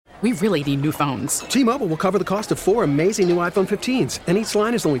We really need new phones. T-Mobile will cover the cost of 4 amazing new iPhone 15s, and each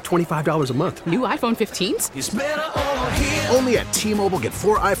line is only $25 a month. New iPhone 15s? It's better over here. Only at T-Mobile, get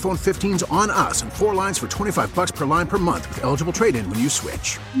 4 iPhone 15s on us and 4 lines for $25 per line per month with eligible trade-in when you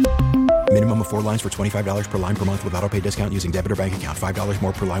switch. Minimum of 4 lines for $25 per line per month with autopay discount using debit or bank account. $5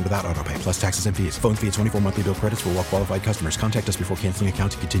 more per line without autopay, plus taxes and fees. Phone fee at 24 monthly bill credits for well-qualified customers. Contact us before canceling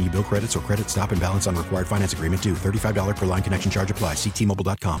account to continue bill credits or credit stop and balance on required finance agreement due. $35 per line connection charge applies. See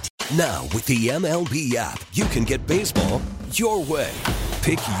T-Mobile.com. Now, with the MLB app, you can get baseball your way.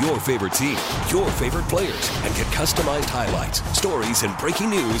 Pick your favorite team, your favorite players, and get customized highlights, stories, and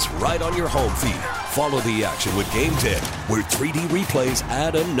breaking news right on your home feed. Follow the action with Game Day, where 3D replays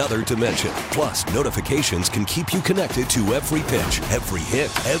add another dimension. Plus, notifications can keep you connected to every pitch, every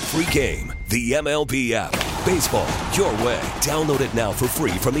hit, every game. The MLB app. Baseball your way. Download it now for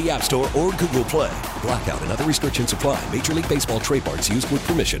free from the App Store or Google Play. Blackout and other restrictions apply. Major League Baseball trademarks used with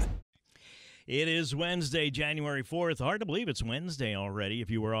permission. It is Wednesday, January 4th. Hard to believe it's Wednesday already. If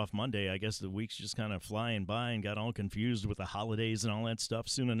you were off Monday, I guess the week's just kind of flying by and got all confused with the holidays and all that stuff.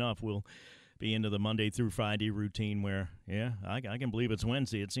 Soon enough, we'll be into the Monday through Friday routine where, I can believe it's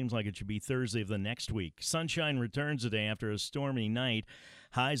Wednesday. It seems like it should be Thursday of the next week. Sunshine returns today after a stormy night.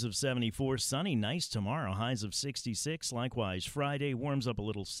 Highs of 74. Sunny, nice tomorrow. Highs of 66. Likewise, Friday warms up a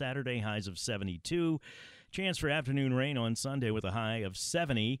little Saturday. Highs of 72. Chance for afternoon rain on Sunday with a high of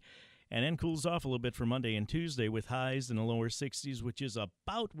 70. And then cools off a little bit for Monday and Tuesday with highs in the lower 60s, which is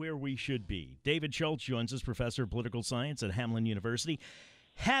about where we should be. David Schultz joins us, professor of political science at Hamline University.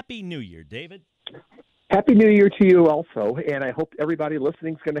 Happy New Year, David. Happy New Year to you also, and I hope everybody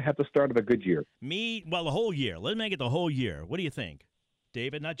listening is going to have the start of a good year. The whole year. Let's make it the whole year. What do you think,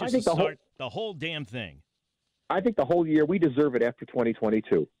 David? Not just the whole damn thing. I think the whole year. We deserve it after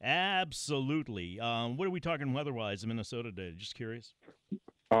 2022. Absolutely. What are we talking weather-wise in Minnesota today? Just curious.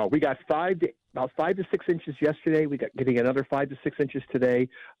 We got about 5 to 6 inches yesterday. We got getting another 5 to 6 inches today.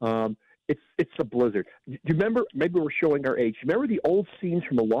 It's a blizzard. Do you remember? Maybe we're showing our age. Remember the old scenes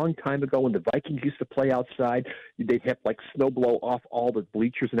from a long time ago when the Vikings used to play outside? They'd have like snow blow off all the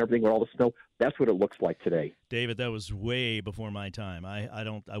bleachers and everything with all the snow. That's what it looks like today. David, that was way before my time.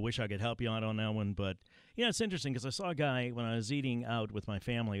 I wish I could help you out on that one, but it's interesting because I saw a guy when I was eating out with my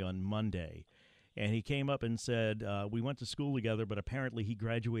family on Monday. And he came up and said, we went to school together, but apparently he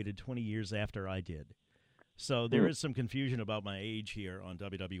graduated 20 years after I did. So there is some confusion about my age here on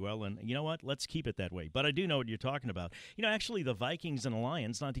WWL, and you know what? Let's keep it that way. But I do know what you're talking about. Actually, the Vikings and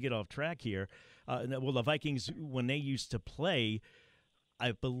Lions, not to get off track here, the Vikings, when they used to play,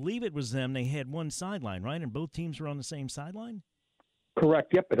 I believe it was them, they had one sideline, right? And both teams were on the same sideline?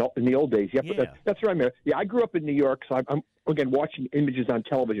 Correct. Yep. In the old days. Yep. Yeah. That's right, man. Yeah, I grew up in New York, so I'm again watching images on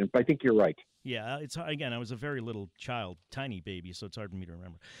television. But I think you're right. Yeah. I was a very little child, tiny baby, so it's hard for me to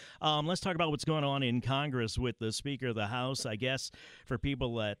remember. Let's talk about what's going on in Congress with the Speaker of the House. I guess for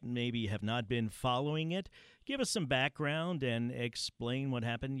people that maybe have not been following it, give us some background and explain what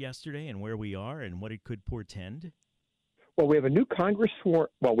happened yesterday and where we are and what it could portend. Well, we have a new Congress sworn.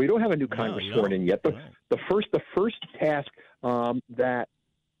 Well, we don't have a new Congress sworn in yet. The first task that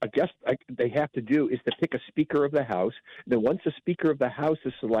I guess they have to do is to pick a Speaker of the House. Then once the Speaker of the House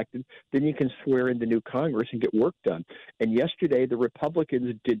is selected, then you can swear in the new Congress and get work done. And yesterday, the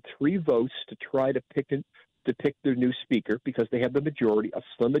Republicans did 3 votes to try to pick their new Speaker because they have the majority, a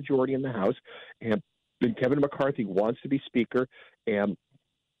slim majority in the House. And then Kevin McCarthy wants to be Speaker, and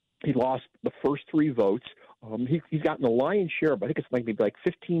he lost the first 3 votes. He's gotten the lion's share, but I think it's maybe like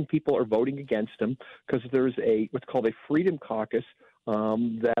 15 people are voting against him because there's what's called a Freedom Caucus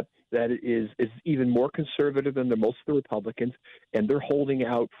that is even more conservative than most of the Republicans, and they're holding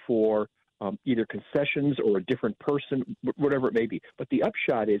out for either concessions or a different person, whatever it may be. But the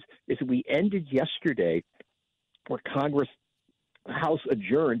upshot is we ended yesterday where the House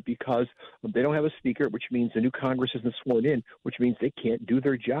adjourned because they don't have a Speaker, which means the new Congress isn't sworn in, which means they can't do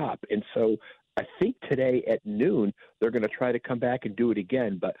their job. And so I think today at noon they're going to try to come back and do it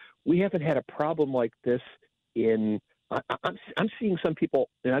again. But we haven't had a problem like this I'm seeing some people,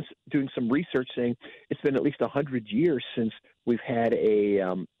 and I'm doing some research saying it's been at least 100 years since we've had a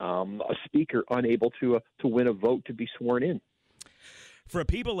speaker unable to win a vote to be sworn in. For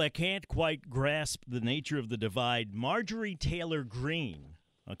people that can't quite grasp the nature of the divide, Marjorie Taylor Greene,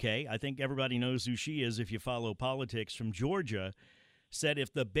 okay, I think everybody knows who she is if you follow politics, from Georgia, said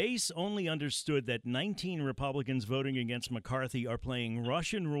if the base only understood that 19 Republicans voting against McCarthy are playing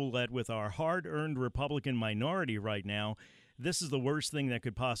Russian roulette with our hard-earned Republican minority right now, this is the worst thing that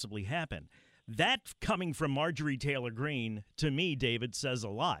could possibly happen. That coming from Marjorie Taylor Greene, to me, David, says a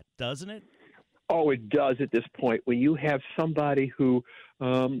lot, doesn't it? Oh, it does at this point. When you have somebody who,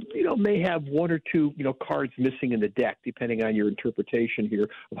 may have one or two, cards missing in the deck, depending on your interpretation here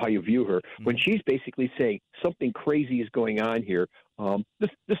of how you view her. Mm-hmm. When she's basically saying something crazy is going on here, this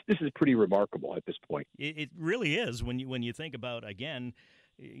is pretty remarkable at this point. It really is. When you think about, again,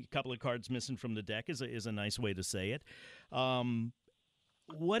 a couple of cards missing from the deck is a nice way to say it.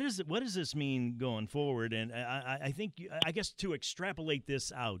 What does this mean going forward? And I guess to extrapolate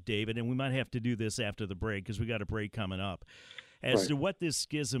this out, David, and we might have to do this after the break because we got a break coming up, as to what this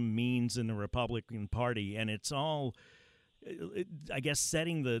schism means in the Republican Party. And it's all, I guess,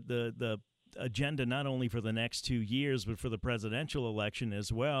 setting the agenda not only for the next 2 years, but for the presidential election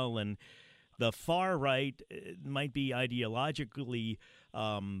as well. And the far right might be ideologically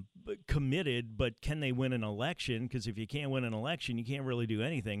committed, but can they win an election? Because if you can't win an election, you can't really do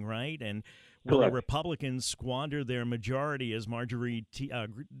anything, right? And will the Republicans squander their majority, as Marjorie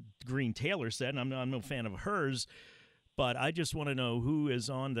Greene Taylor said? And I'm no fan of hers, but I just want to know who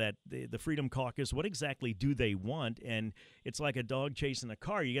is on the Freedom Caucus. What exactly do they want? And it's like a dog chasing a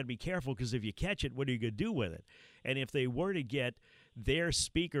car. You got to be careful because if you catch it, what are you going to do with it? And if they were to get their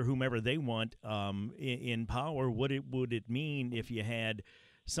speaker, whomever they want, in power, what would it mean if you had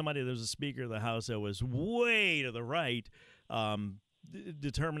somebody that was a Speaker of the House that was way to the right,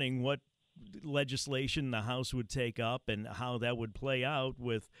 determining what legislation the House would take up and how that would play out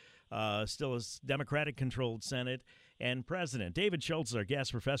with still a Democratic-controlled Senate and president. David Schultz is our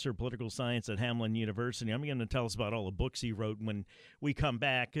guest, professor of political science at Hamline University. I'm going to tell us about all the books he wrote when we come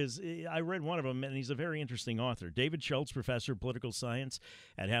back, because I read one of them, and he's a very interesting author. David Schultz, professor of political science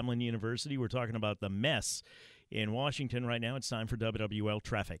at Hamline University. We're talking about the mess in Washington right now. It's time for WWL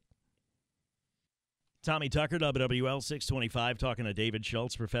Traffic. Tommy Tucker, WWL 625, talking to David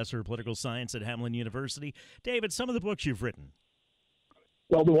Schultz, professor of political science at Hamline University. David, some of the books you've written.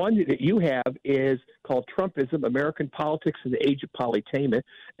 Well, the one that you have is called Trumpism, American Politics in the Age of Politainment,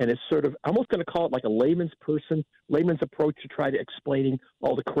 and it's sort of, I'm almost going to call it like a layman's approach to try to explaining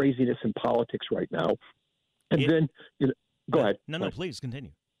all the craziness in politics right now. And go ahead. No, please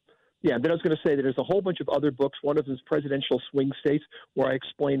continue. Yeah, then I was going to say that there's a whole bunch of other books. One of them is Presidential Swing States, where I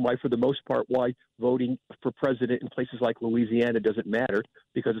explain why, for the most part, why voting for president in places like Louisiana doesn't matter,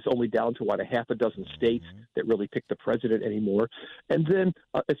 because it's only down to, a half a dozen states that really pick the president anymore. And then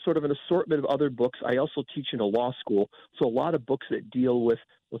it's sort of an assortment of other books. I also teach in a law school, so a lot of books that deal with,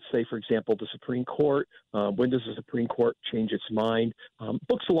 let's say, for example, the Supreme Court. When does the Supreme Court change its mind?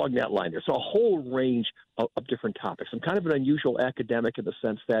 Books along that line. There's a whole range of different topics. I'm kind of an unusual academic in the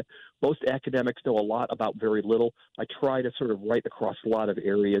sense that most academics know a lot about very little. I try to sort of write across a lot of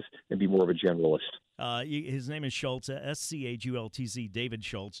areas and be more of a generalist. His name is Schultz, Schultz, David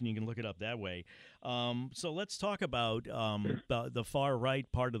Schultz, and you can look it up that way. So let's talk about the far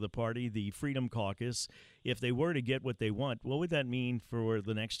right part of the party, the Freedom Caucus. If they were to get what they want, what would that mean for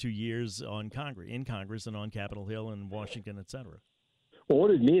the next 2 years in Congress and on Capitol Hill and Washington, et cetera? Well,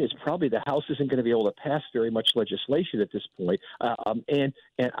 what it means is probably the House isn't going to be able to pass very much legislation at this point. And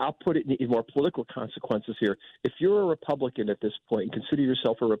I'll put it in more political consequences here. If you're a Republican at this point and consider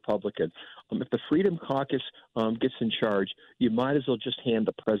yourself a Republican, if the Freedom Caucus gets in charge, you might as well just hand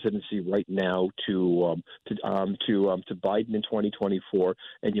the presidency right now to Biden in 2024,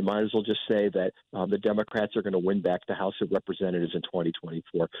 and you might as well just say that the Democrats are going to win back the House of Representatives in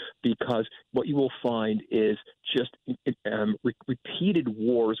 2024, because what you will find is just repeated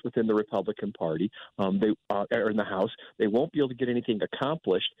wars within the Republican Party. They are in the House. They won't be able to get anything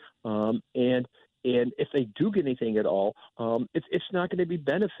accomplished, and if they do get anything at all, it's not going to be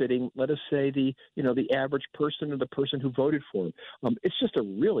benefiting, let us say, the average person or the person who voted for him. It's just a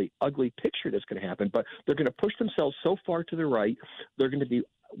really ugly picture that's going to happen. But they're going to push themselves so far to the right, they're going to be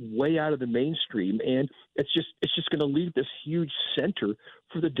way out of the mainstream, and it's just going to leave this huge center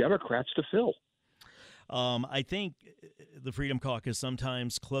for the Democrats to fill. I think the Freedom Caucus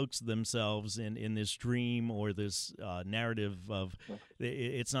sometimes cloaks themselves in this dream or this narrative of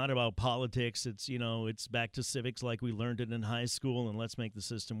it's not about politics. It's back to civics like we learned it in high school, and let's make the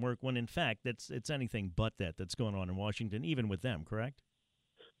system work. When in fact, it's anything but that's going on in Washington, even with them. Correct?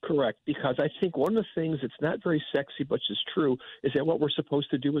 Correct, because I think one of the things that's not very sexy but is true is that what we're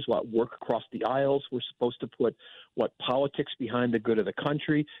supposed to do is work across the aisles. We're supposed to put politics behind the good of the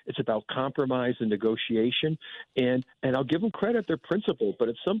country. It's about compromise and negotiation, and I'll give them credit, they're principled, but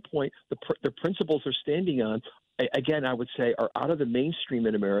at some point the principles they're standing on, again, I would say, are out of the mainstream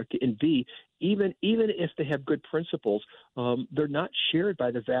in America. And B, even if they have good principles, they're not shared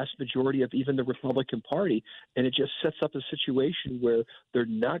by the vast majority of even the Republican Party. And it just sets up a situation where they're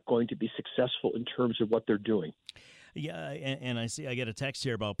not going to be successful in terms of what they're doing. Yeah, and I get a text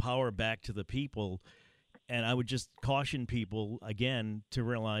here about power back to the people. And I would just caution people, again, to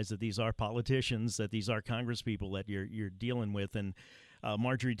realize that these are politicians, that these are congresspeople that you're dealing with. And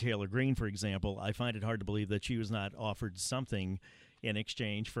Marjorie Taylor Greene, for example, I find it hard to believe that she was not offered something in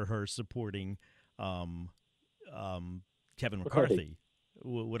exchange for her supporting Kevin McCarthy.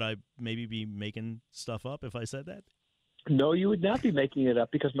 Would I maybe be making stuff up if I said that? No, you would not be making it up,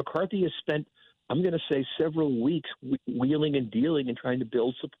 because McCarthy has spent, I'm going to say, several weeks wheeling and dealing and trying to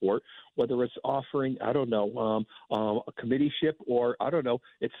build support, whether it's offering, I don't know, a committeeship, or I don't know,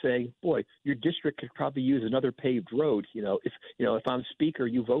 it's saying, boy, your district could probably use another paved road. If I'm speaker,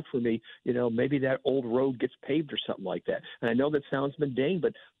 you vote for me, maybe that old road gets paved or something like that. And I know that sounds mundane,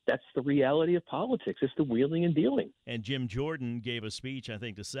 but that's the reality of politics. It's the wheeling and dealing. And Jim Jordan gave a speech, I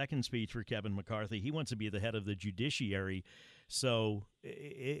think the second speech for Kevin McCarthy. He wants to be the head of the judiciary. So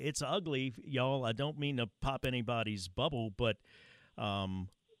it's ugly, y'all. I don't mean to pop anybody's bubble, but somebody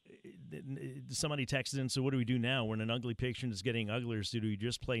texted in, so what do we do now? When an ugly picture is getting uglier, so do we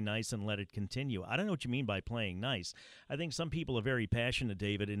just play nice and let it continue? I don't know what you mean by playing nice. I think some people are very passionate,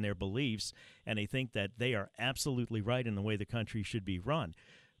 David, in their beliefs, and they think that they are absolutely right in the way the country should be run.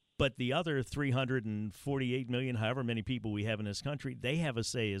 But the other 348 million, however many people we have in this country, they have a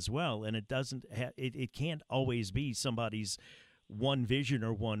say as well, and it can't always be somebody's one vision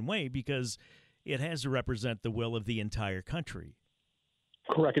or one way, because it has to represent the will of the entire country.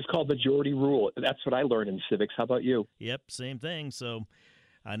 Correct. It's called majority rule. That's what I learned in civics. How about you? Yep, same thing. So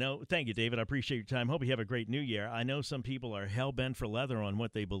I know. Thank you, David. I appreciate your time. Hope you have a great new year. I know some people are hell-bent for leather on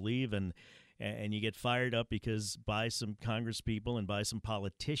what they believe, and you get fired up because by some Congress people and by some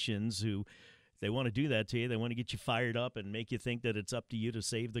politicians who they want to do that to you. They want to get you fired up and make you think that it's up to you to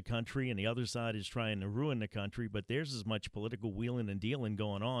save the country, and the other side is trying to ruin the country. But there's as much political wheeling and dealing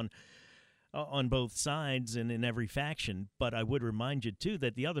going on both sides and in every faction. But I would remind you, too,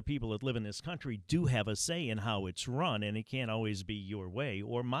 that the other people that live in this country do have a say in how it's run, and it can't always be your way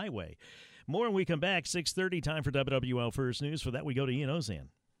or my way. More when we come back, 6:30, time for WWL First News. For that, we go to Ian Ozan.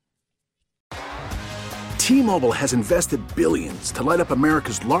 T-Mobile has invested billions to light up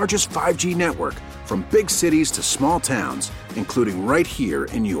America's largest 5G network, from big cities to small towns, including right here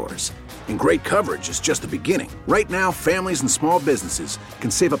in yours. And great coverage is just the beginning. Right now, families and small businesses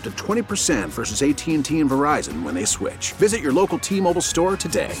can save up to 20% versus AT&T and Verizon when they switch. Visit your local T-Mobile store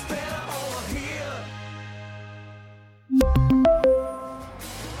today.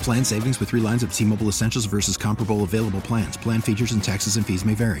 Plan savings with 3 lines of T-Mobile Essentials versus comparable available plans. Plan features and taxes and fees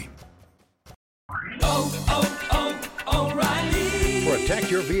may vary.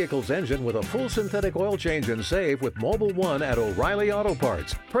 Protect your vehicle's engine with a full synthetic oil change and save with Mobil 1 at O'Reilly Auto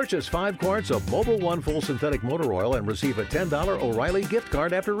Parts. Purchase 5 quarts of Mobil 1 full synthetic motor oil and receive a $10 O'Reilly gift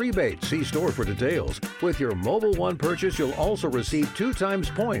card after rebate. See store for details. With your Mobil 1 purchase, you'll also receive 2 times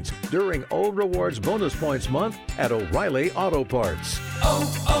points during O Rewards Bonus Points Month at O'Reilly Auto Parts.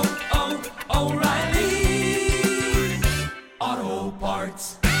 O'Reilly Auto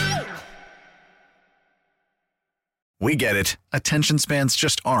Parts. We get it. Attention spans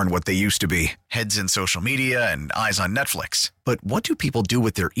just aren't what they used to be. Heads in social media and eyes on Netflix. But what do people do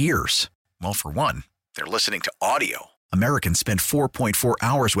with their ears? Well, for one, they're listening to audio. Americans spend 4.4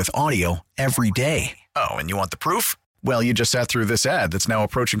 hours with audio every day. Oh, and you want the proof? Well, you just sat through this ad that's now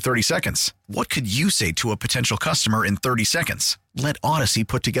approaching 30 seconds. What could you say to a potential customer in 30 seconds? Let Odyssey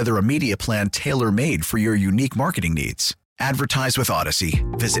put together a media plan tailor-made for your unique marketing needs. Advertise with Odyssey.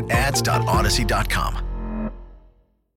 Visit ads.odyssey.com.